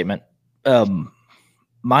that statement.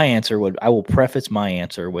 My answer I will preface my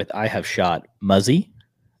answer with, I have shot Muzzy,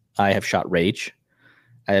 I have shot Rage,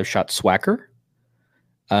 I have shot Swacker.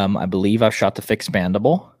 I believe I've shot the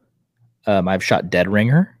Fixpandable. I've shot Dead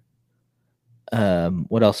Ringer.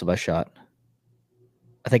 What else have I shot?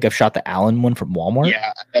 I think I've shot the Allen one from Walmart.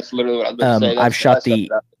 Yeah, that's literally what I was going to say. I've shot the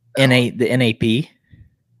NAP.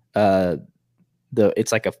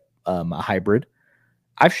 It's like a hybrid.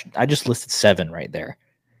 I just listed 7 right there,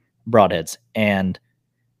 broadheads, and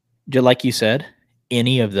just like you said,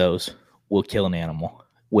 any of those will kill an animal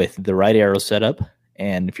with the right arrow setup,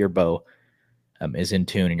 and if your bow is in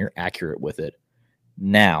tune and you're accurate with it.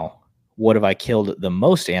 Now, what have I killed the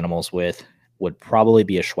most animals with? Would probably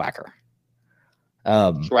be a Schwacker.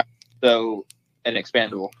 So an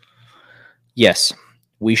expandable. Yes,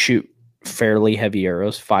 we shoot fairly heavy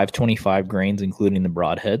arrows, 525 grains, including the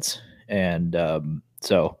broadheads, and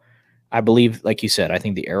so I believe, like you said, I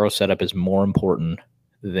think the arrow setup is more important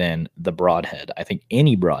than the broadhead. I think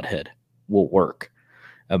any broadhead will work.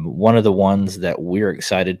 One of the ones that we're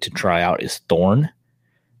excited to try out is Thorn.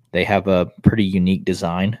 They have a pretty unique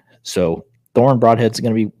design. So Thorn broadhead is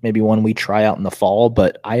going to be maybe one we try out in the fall,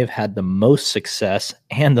 but I have had the most success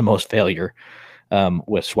and the most failure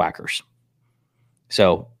with Swackers.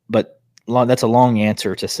 So, but that's a long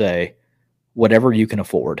answer to say whatever you can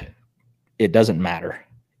afford. It doesn't matter.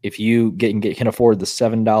 If you can afford the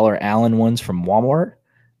 $7 Allen ones from Walmart,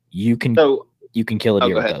 you can kill a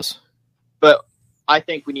deer with those. But I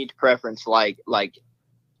think we need to preference like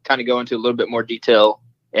kind of go into a little bit more detail,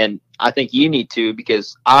 and I think you need to,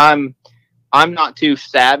 because I'm not too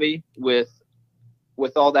savvy with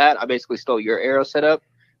all that. I basically stole your arrow setup,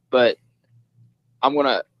 but I'm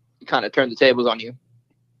gonna kind of turn the tables on you.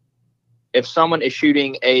 If someone is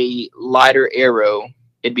shooting a lighter arrow,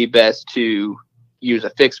 it'd be best to use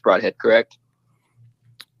a fixed broadhead, correct?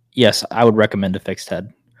 Yes, I would recommend a fixed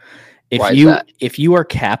head. If you are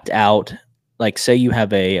capped out, like say you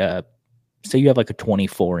have like a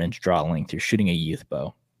 24-inch draw length, you're shooting a youth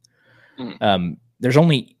bow. There's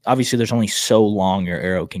only so long your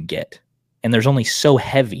arrow can get, and there's only so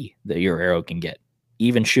heavy that your arrow can get.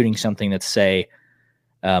 Even shooting something that's, say,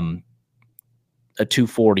 a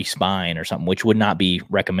 240 spine or something, which would not be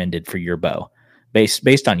recommended for your bow.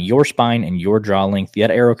 Based on your spine and your draw length,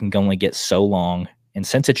 that arrow can only get so long, and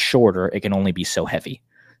since it's shorter, it can only be so heavy.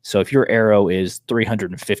 So if your arrow is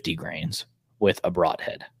 350 grains with a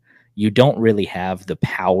broadhead, you don't really have the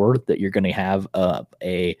power that you're going to have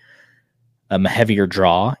a heavier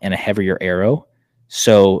draw and a heavier arrow.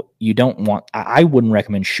 So you don't want, I wouldn't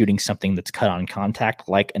recommend shooting something that's cut on contact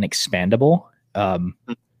like an expandable,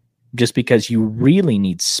 just because you really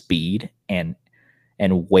need speed and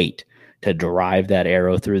weight to drive that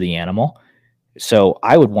arrow through the animal. So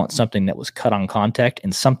I would want something that was cut on contact,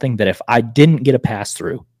 and something that if I didn't get a pass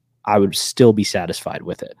through, I would still be satisfied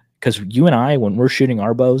with it. Because you and I, when we're shooting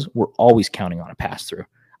our bows, we're always counting on a pass through.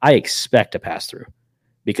 I expect a pass through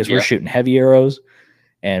because we're shooting heavy arrows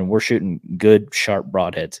and we're shooting good, sharp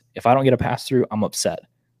broadheads. If I don't get a pass through, I'm upset.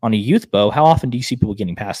 On a youth bow, how often do you see people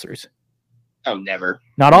getting pass throughs? Oh, never.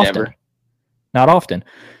 Not often. Not often.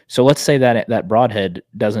 So let's say that broadhead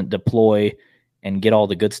doesn't deploy and get all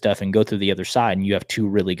the good stuff and go through the other side, and you have two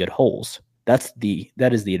really good holes. That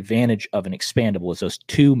is the advantage of an expandable, is those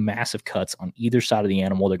two massive cuts on either side of the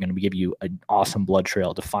animal. They're going to give you an awesome blood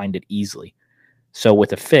trail to find it easily. So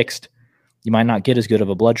with a fixed, you might not get as good of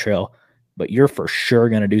a blood trail, but you're for sure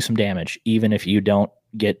going to do some damage, even if you don't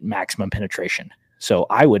get maximum penetration. So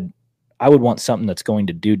I would want something that's going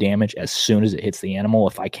to do damage as soon as it hits the animal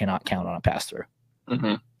if I cannot count on a pass through.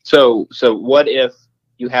 Mm-hmm. So what if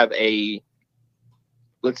you have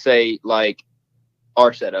let's say like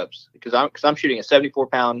our setups, because I'm shooting a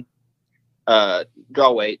 74-pound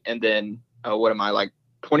draw weight, and then what am I, like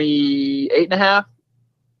 28 and a half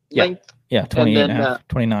length? Yeah, 28 and a half,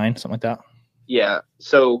 29, something like that. Yeah.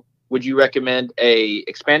 So would you recommend a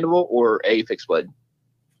expandable or a fixed blade?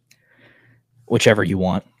 Whichever you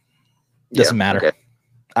want. Doesn't matter. Okay.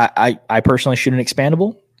 I personally shoot an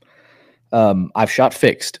expandable. I've shot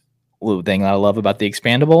fixed. The thing that I love about the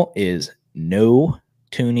expandable is no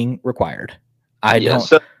tuning required. I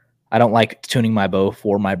don't like tuning my bow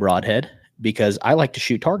for my broadhead because I like to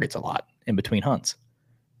shoot targets a lot in between hunts,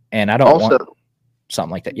 and I don't want something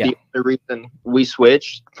like that. Yeah. The reason we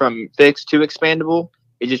switched from fixed to expandable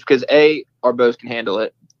is just because our bows can handle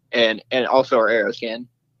it, and also our arrows can,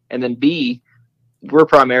 and then B, we're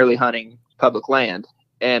primarily hunting public land,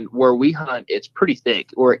 and where we hunt, it's pretty thick,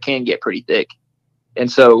 or it can get pretty thick,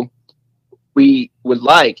 and so we would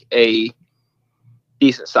like a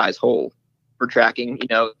decent size hole for tracking,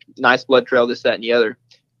 nice blood trail, this, that, and the other.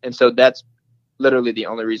 And so that's literally the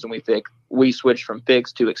only reason we switched from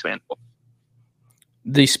fixed to expandable.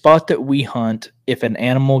 The spot that we hunt, if an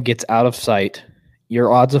animal gets out of sight,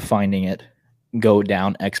 your odds of finding it go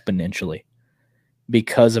down exponentially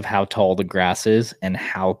because of how tall the grass is and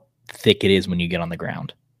how thick it is when you get on the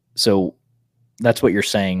ground. So that's what you're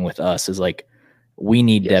saying with us is like, we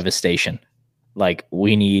need devastation. Like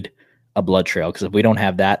we need a blood trail, because if we don't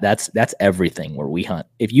have that, that's everything where we hunt.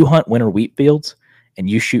 If you hunt winter wheat fields and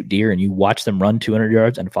you shoot deer and you watch them run 200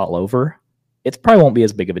 yards and fall over, it probably won't be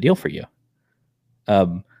as big of a deal for you.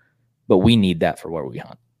 But we need that for where we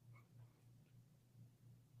hunt.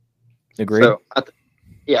 Agree? So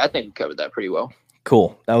I think we covered that pretty well.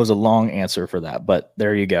 Cool. That was a long answer for that, but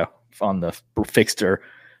there you go on the fixed or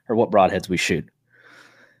what broadheads we shoot.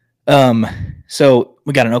 So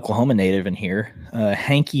we got an Oklahoma native in here,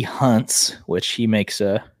 Hanky Hunts, which he makes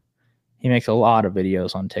He makes a lot of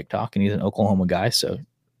videos on TikTok, and he's an Oklahoma guy, so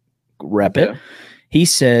rep it. He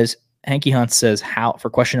says, Hanky Hunt says, for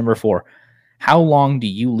question number 4, how long do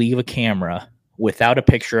you leave a camera without a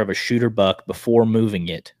picture of a shooter buck before moving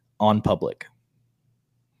it on public?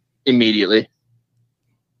 Immediately.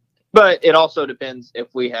 But it also depends if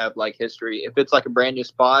we have like history. If it's like a brand new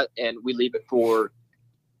spot and we leave it for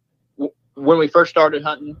when we first started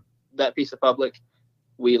hunting that piece of public,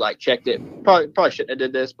 we like checked it. Probably shouldn't have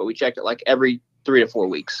did this, but we checked it like every 3 to 4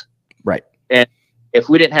 weeks. Right. And if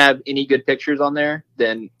we didn't have any good pictures on there,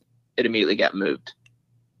 then it immediately got moved.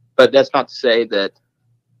 But that's not to say that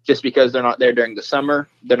just because they're not there during the summer,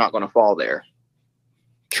 they're not going to fall there.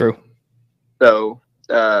 True. So,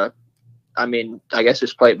 I mean, I guess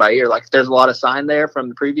just play it by ear. Like, there's a lot of sign there from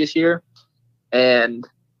the previous year, and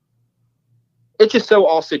it's just so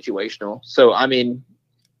all situational. So, I mean,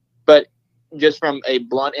 but just from a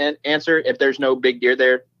blunt answer, if there's no big deer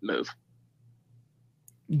there, move.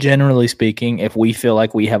 Generally speaking, if we feel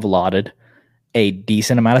like we have allotted a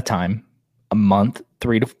decent amount of time, a month,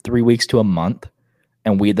 3 weeks to a month,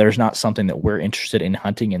 and there's not something that we're interested in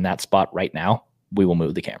hunting in that spot right now, we will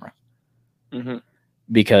move the camera. Mm-hmm.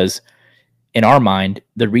 Because in our mind,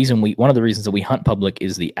 one of the reasons that we hunt public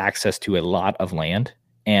is the access to a lot of land.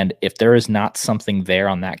 And if there is not something there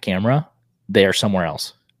on that camera, they are somewhere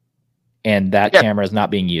else. And that camera is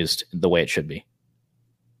not being used the way it should be.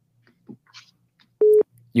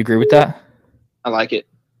 You agree with that? I like it.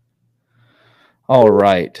 All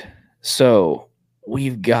right. So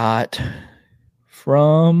we've got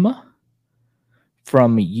from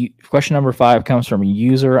question number 5 comes from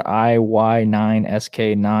user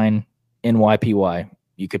IY9SK9NYPY.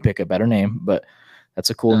 You could pick a better name, but that's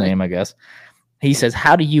a cool name, I guess. He says,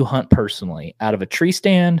 how do you hunt personally? Out of a tree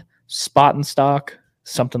stand, spot and stock,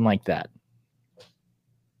 something like that?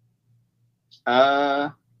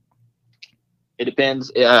 It depends,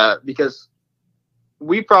 because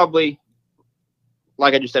we probably,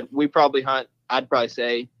 like I just said, we probably hunt, I'd probably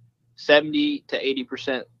say 70 to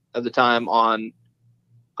 80% of the time on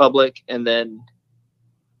public, and then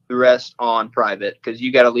the rest on private, because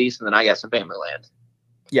you got a lease and then I got some family land.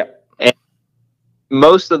 Yep. And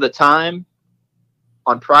most of the time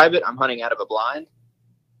on private, I'm hunting out of a blind.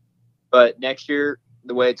 But next year,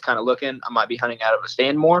 the way it's kind of looking, I might be hunting out of a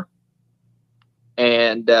stand more.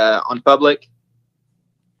 And on public,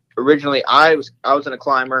 originally I was in a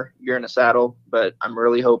climber, you're in a saddle, but I'm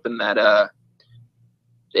really hoping that the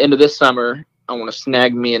end of this summer, I want to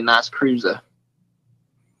snag me a nice cruiser.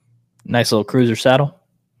 Nice little cruiser saddle?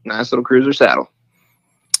 Nice little cruiser saddle.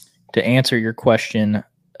 To answer your question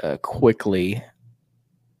quickly,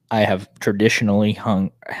 I have traditionally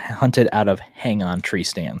hunted out of hang-on tree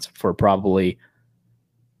stands for probably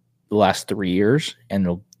the last 3 years,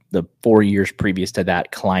 and the 4 years previous to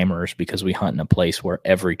that, climbers, because we hunt in a place where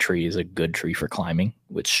every tree is a good tree for climbing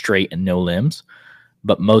with straight and no limbs.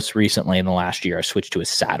 But most recently in the last year, I switched to a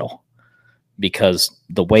saddle because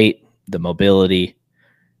the weight, the mobility,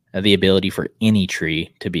 the ability for any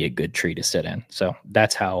tree to be a good tree to sit in. So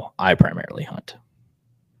that's how I primarily hunt.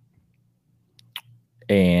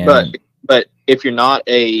 And but if you're not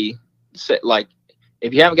if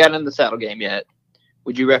you haven't gotten in the saddle game yet,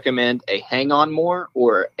 would you recommend a hang-on more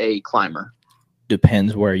or a climber?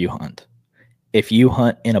 Depends where you hunt. If you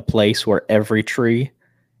hunt in a place where every tree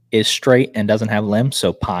is straight and doesn't have limbs,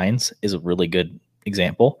 so pines is a really good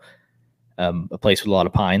example, a place with a lot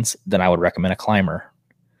of pines, then I would recommend a climber.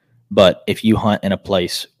 But if you hunt in a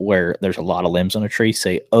place where there's a lot of limbs on a tree,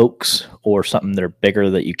 say oaks or something that are bigger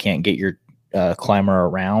that you can't get your climber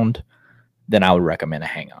around, then I would recommend a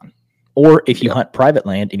hang-on. Or if you hunt private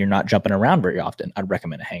land and you're not jumping around very often, I'd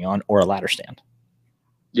recommend a hang-on or a ladder stand.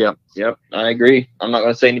 Yep, I agree. I'm not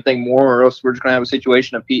going to say anything more, or else we're just going to have a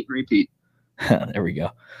situation of repeat and repeat. There we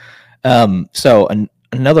go. So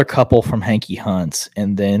another couple from Hanky Hunts,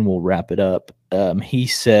 and then we'll wrap it up. He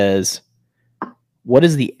says, what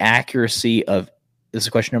is the accuracy of, this is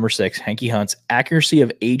question number 6, Hanky Hunts, accuracy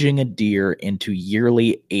of aging a deer into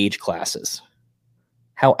yearly age classes?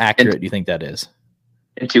 How accurate do you think that is?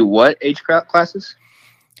 Into what age classes?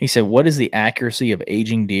 He said, what is the accuracy of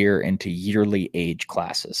aging deer into yearly age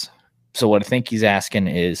classes? So what I think he's asking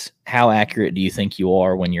is, how accurate do you think you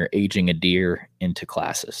are when you're aging a deer into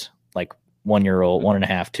classes? Like 1 year old, 1.5,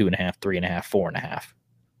 2.5, 3.5,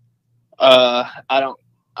 4.5.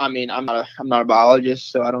 I'm not a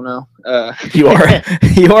biologist, so I don't know. You are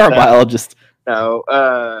a biologist. No.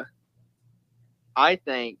 I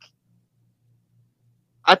think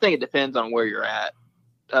it depends on where you're at.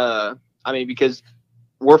 Because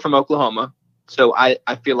we're from Oklahoma, so I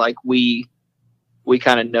feel like we we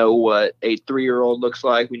kind of know what a 3-year-old looks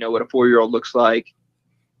like. We know what a 4-year-old looks like.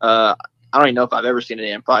 I don't even know if I've ever seen a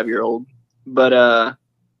damn 5-year-old, but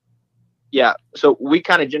yeah. So we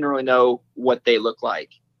kind of generally know what they look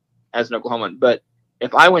like as an Oklahoman. But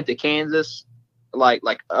if I went to Kansas, like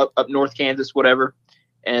up north Kansas, whatever,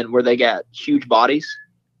 and where they got huge bodies,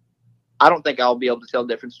 I don't think I'll be able to tell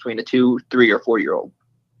the difference between a 2, 3, or 4-year-old.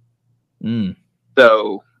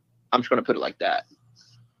 So I'm just going to put it like that.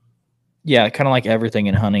 Yeah, kind of like everything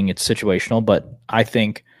in hunting, it's situational. But I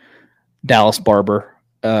think Dallas Barber,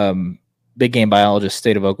 big game biologist,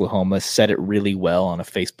 state of Oklahoma, said it really well on a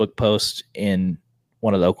Facebook post in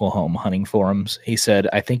one of the Oklahoma hunting forums. He said,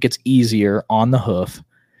 I think it's easier on the hoof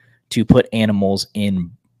to put animals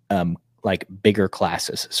in like bigger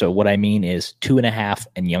classes. So what I mean is 2.5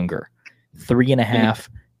 and younger, 3.5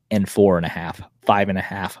 and 4.5,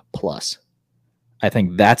 5.5 plus. I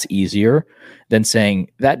think that's easier than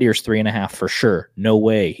saying that deer's 3.5 for sure. No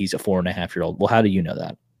way he's a 4.5-year-old. Well, how do you know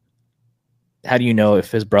that? How do you know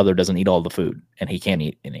if his brother doesn't eat all the food and he can't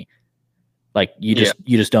eat any? Like you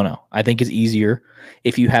just don't know. I think it's easier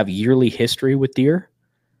if you have yearly history with deer.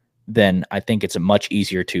 Then I think it's much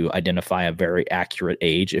easier to identify a very accurate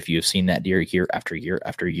age if you've seen that deer year after year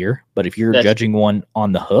after year. But if you're judging one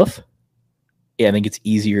on the hoof, yeah, I think it's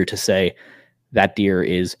easier to say that deer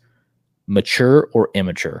is mature or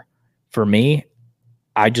immature. For me,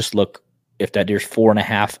 I just look, if that deer's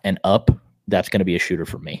 4.5 and up, that's going to be a shooter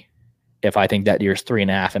for me. If I think that deer's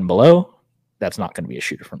 3.5 and below, that's not going to be a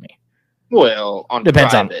shooter for me. Well,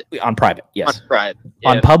 depends private. on private, yes. On private, yeah.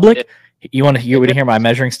 On public, you want to hear my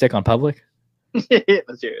measuring stick on public?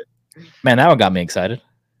 Let's hear it. Man, that one got me excited.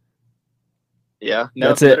 Yeah, no,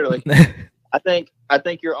 that's literally. it. I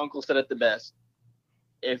think your uncle said it the best.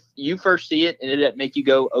 If you first see it and it didn't make you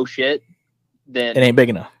go, oh shit, then it ain't big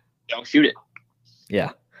enough. Don't shoot it.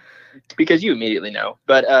 Yeah, because you immediately know.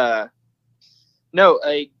 But no,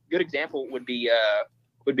 a good example would be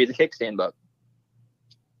the kickstand buck.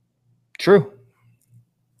 True.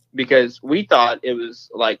 Because we thought it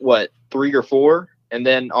was like, what, 3 or 4? And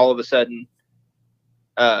then all of a sudden,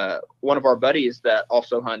 one of our buddies that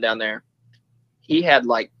also hunt down there, he had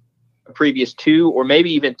like a previous 2 or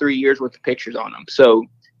maybe even 3 years worth of pictures on him. So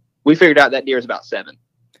we figured out that deer is about 7.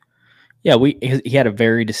 Yeah, he had a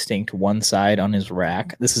very distinct one side on his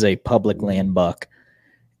rack. This is a public land buck.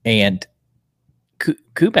 And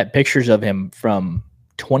Coop had pictures of him from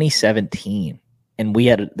 2017. And we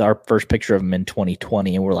had our first picture of him in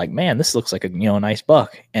 2020, and we're like, "Man, this looks like a nice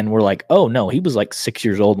buck." And we're like, "Oh no, he was like 6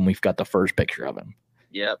 years old, and we've got the first picture of him."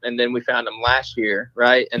 Yep. And then we found him last year,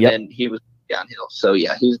 right? And then he was downhill. So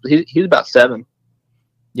yeah, he's about 7.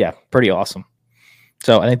 Yeah, pretty awesome.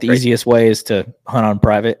 So I think the easiest way is to hunt on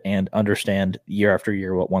private and understand year after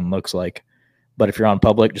year what one looks like. But if you're on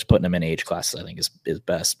public, just putting them in age classes, I think is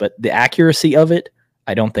best. But the accuracy of it,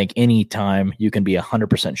 I don't think any time you can be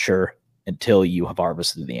 100% sure until you have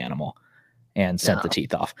harvested the animal and sent the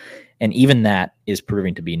teeth off. And even that is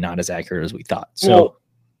proving to be not as accurate as we thought. So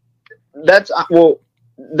that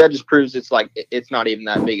just proves it's not even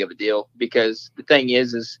that big of a deal, because the thing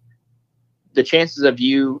is the chances of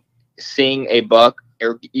you seeing a buck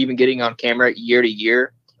or even getting on camera year to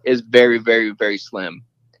year is very, very, very slim.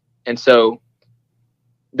 And so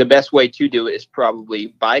the best way to do it is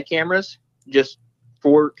probably buy cameras just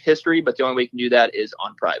for history, but the only way you can do that is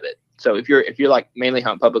on private. So if you're like mainly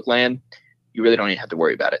hunt public land, you really don't even have to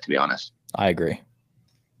worry about it, to be honest. I agree.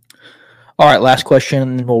 All right, last question,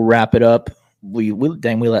 and we'll wrap it up. We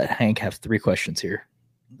let Hank have 3 questions here.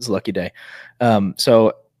 It's a lucky day.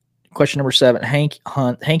 So question number 7,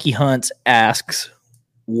 Hanky Hunts asks,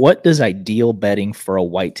 what does ideal bedding for a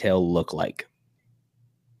whitetail look like?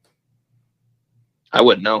 I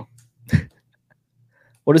wouldn't know.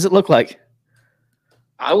 What does it look like?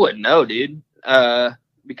 I wouldn't know, dude.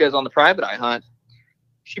 Because on the private I hunt,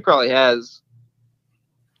 she probably has,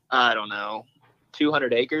 I don't know,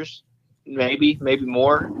 200 acres, maybe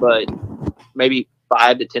more, but maybe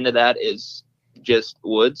 5 to 10 of that is just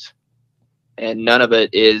woods, and none of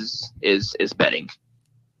it is bedding.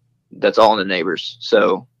 That's all in the neighbors.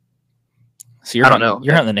 So you're hunting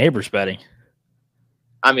the neighbors' bedding.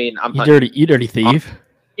 I mean, you dirty thief.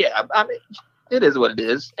 Yeah, I mean, it is what it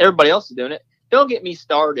is. Everybody else is doing it. Don't get me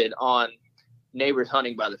started on neighbors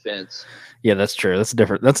hunting by the fence. Yeah, that's true. That's a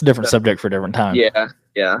different subject for a different time.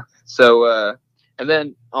 Yeah. So, and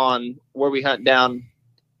then on where we hunt down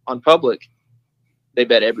on public, they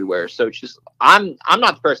bed everywhere. So it's just, I'm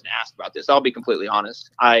not the person to ask about this. I'll be completely honest.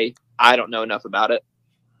 I don't know enough about it.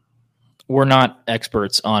 We're not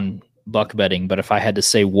experts on buck bedding, but if I had to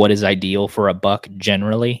say what is ideal for a buck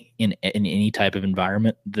generally in any type of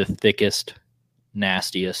environment, the thickest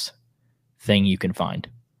nastiest thing you can find.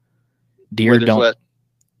 Deer don't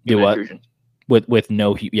do what? Intrusion.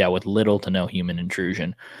 With little to no human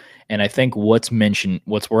intrusion. And I think what's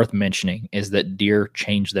worth mentioning is that deer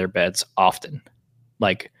change their beds often.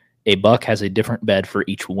 Like a buck has a different bed for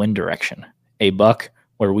each wind direction. A buck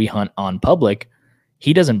where we hunt on public,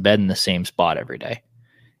 he doesn't bed in the same spot every day.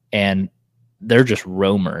 And they're just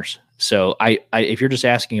roamers. So if you're just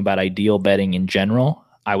asking about ideal bedding in general,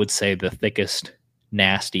 I would say the thickest,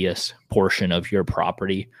 nastiest portion of your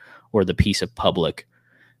property or the piece of public,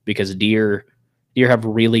 because deer have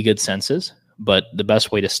really good senses, but the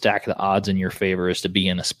best way to stack the odds in your favor is to be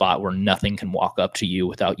in a spot where nothing can walk up to you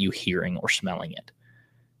without you hearing or smelling it.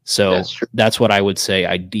 So that's what I would say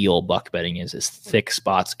ideal buck bedding is thick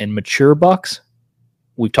spots. And mature bucks,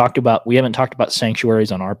 we haven't talked about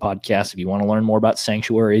sanctuaries on our podcast. If you want to learn more about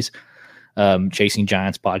sanctuaries, Chasing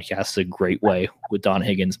Giants podcast is a great way with Don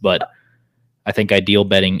Higgins, but I think ideal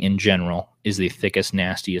bedding in general is the thickest,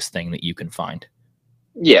 nastiest thing that you can find.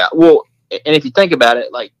 Yeah, well, and if you think about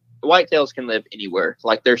it, like whitetails can live anywhere.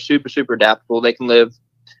 Like they're super, super adaptable. They can live.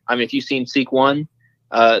 I mean, if you've seen Seek One,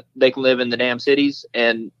 they can live in the damn cities,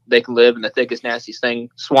 and they can live in the thickest, nastiest thing,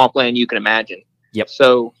 swampland you can imagine. Yep.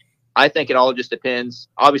 So I think it all just depends.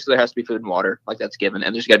 Obviously, there has to be food and water, like that's given,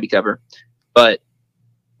 and there's got to be cover. But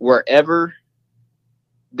wherever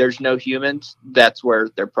there's no humans, that's where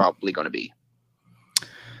they're probably going to be.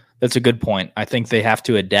 That's a good point. I think they have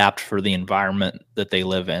to adapt for the environment that they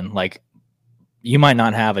live in. Like, you might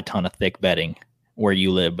not have a ton of thick bedding where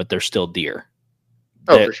you live, but there's still deer.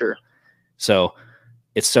 For sure. So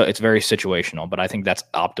it's very situational, but I think that's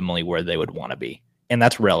optimally where they would want to be. And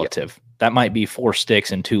that's relative. Yep. That might be 4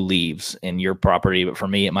 sticks and 2 leaves in your property, but for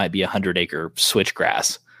me, it might be 100-acre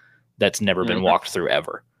switchgrass that's never been walked through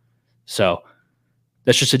ever. So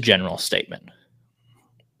that's just a general statement.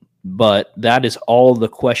 But that is all the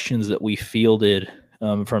questions that we fielded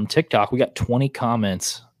from TikTok. We got 20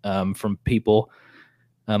 comments from people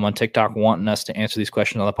on TikTok wanting us to answer these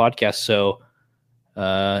questions on the podcast. So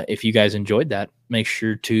if you guys enjoyed that, make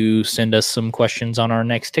sure to send us some questions on our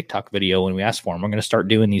next TikTok video when we ask for them. We're going to start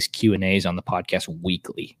doing these Q&As on the podcast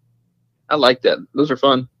weekly. I like that. Those are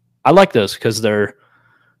fun. I like those because they're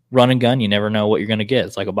run and gun. You never know what you're going to get.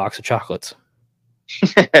 It's like a box of chocolates.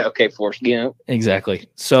 Okay, Forrest Gump. Exactly.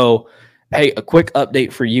 So, hey, a quick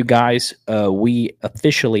update for you guys. We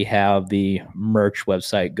officially have the merch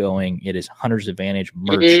website going. It is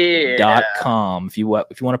huntersadvantagemerch.com. If you want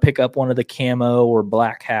to pick up one of the camo or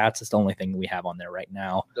black hats, it's the only thing we have on there right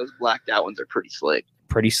now. Those blacked out ones are pretty slick.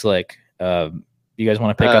 You guys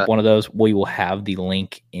want to pick up one of those? We will have the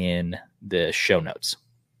link in the show notes.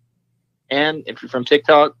 And if you're from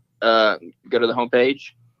TikTok, go to the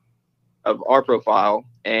homepage of our profile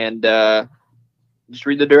and just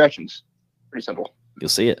read the directions. Pretty simple. You'll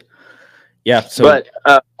see it. Yeah. So, but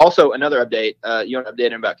also another update. You want to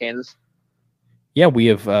update him about Kansas? Yeah, we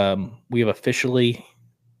have officially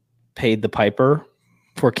paid the piper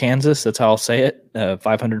for Kansas. That's how I'll say it.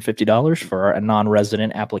 $550 for a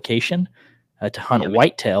non-resident application to hunt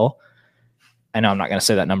whitetail. I know I'm not going to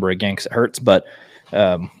say that number again because it hurts, but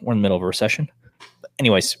we're in the middle of a recession. But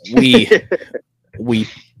anyways, we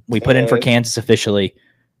put in for Kansas officially,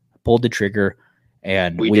 pulled the trigger,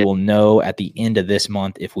 and we will know at the end of this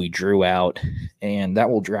month if we drew out, and that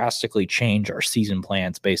will drastically change our season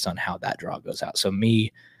plans based on how that draw goes out. So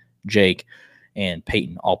me, Jake, and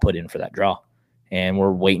Peyton all put in for that draw, and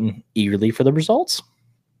we're waiting eagerly for the results.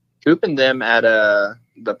 Cooping them at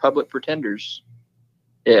the Public Pretenders.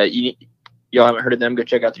 Yeah, y'all haven't heard of them, go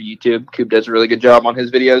check out their YouTube. Coop does a really good job on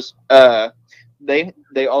his videos.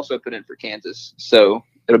 They also put in for Kansas, so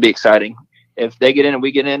it'll be exciting. If they get in and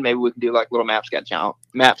we get in, maybe we can do like a little Map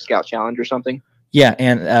Scout challenge or something. Yeah,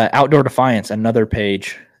 and Outdoor Defiance, another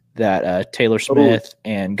page that Taylor Smith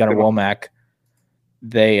and Gunnar Womack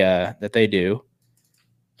that they do.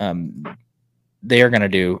 They're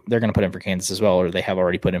gonna put in for Kansas as well, or they have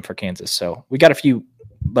already put in for Kansas. So we got a few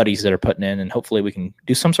buddies that are putting in, and hopefully we can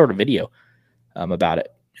do some sort of video about it,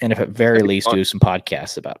 and if at very least do some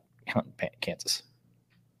podcasts about Kansas.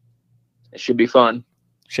 It should be fun.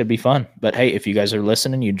 But hey, if you guys are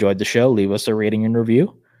listening, you enjoyed the show, leave us a rating and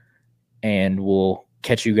review, and we'll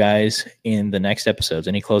catch you guys in the next episodes.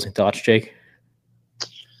 Any closing thoughts, Jake?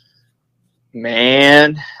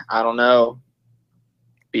 Man, I don't know.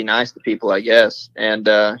 Be nice to people, I guess, and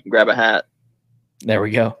grab a hat. There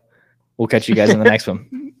we go. We'll catch you guys in the next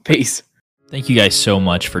one. Peace. Thank you guys so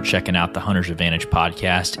much for checking out the Hunter's Advantage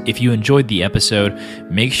podcast. If you enjoyed the episode,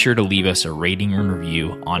 make sure to leave us a rating and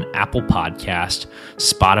review on Apple Podcast,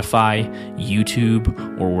 Spotify,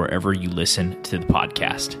 YouTube, or wherever you listen to the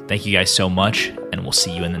podcast. Thank you guys so much, and we'll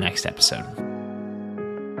see you in the next episode.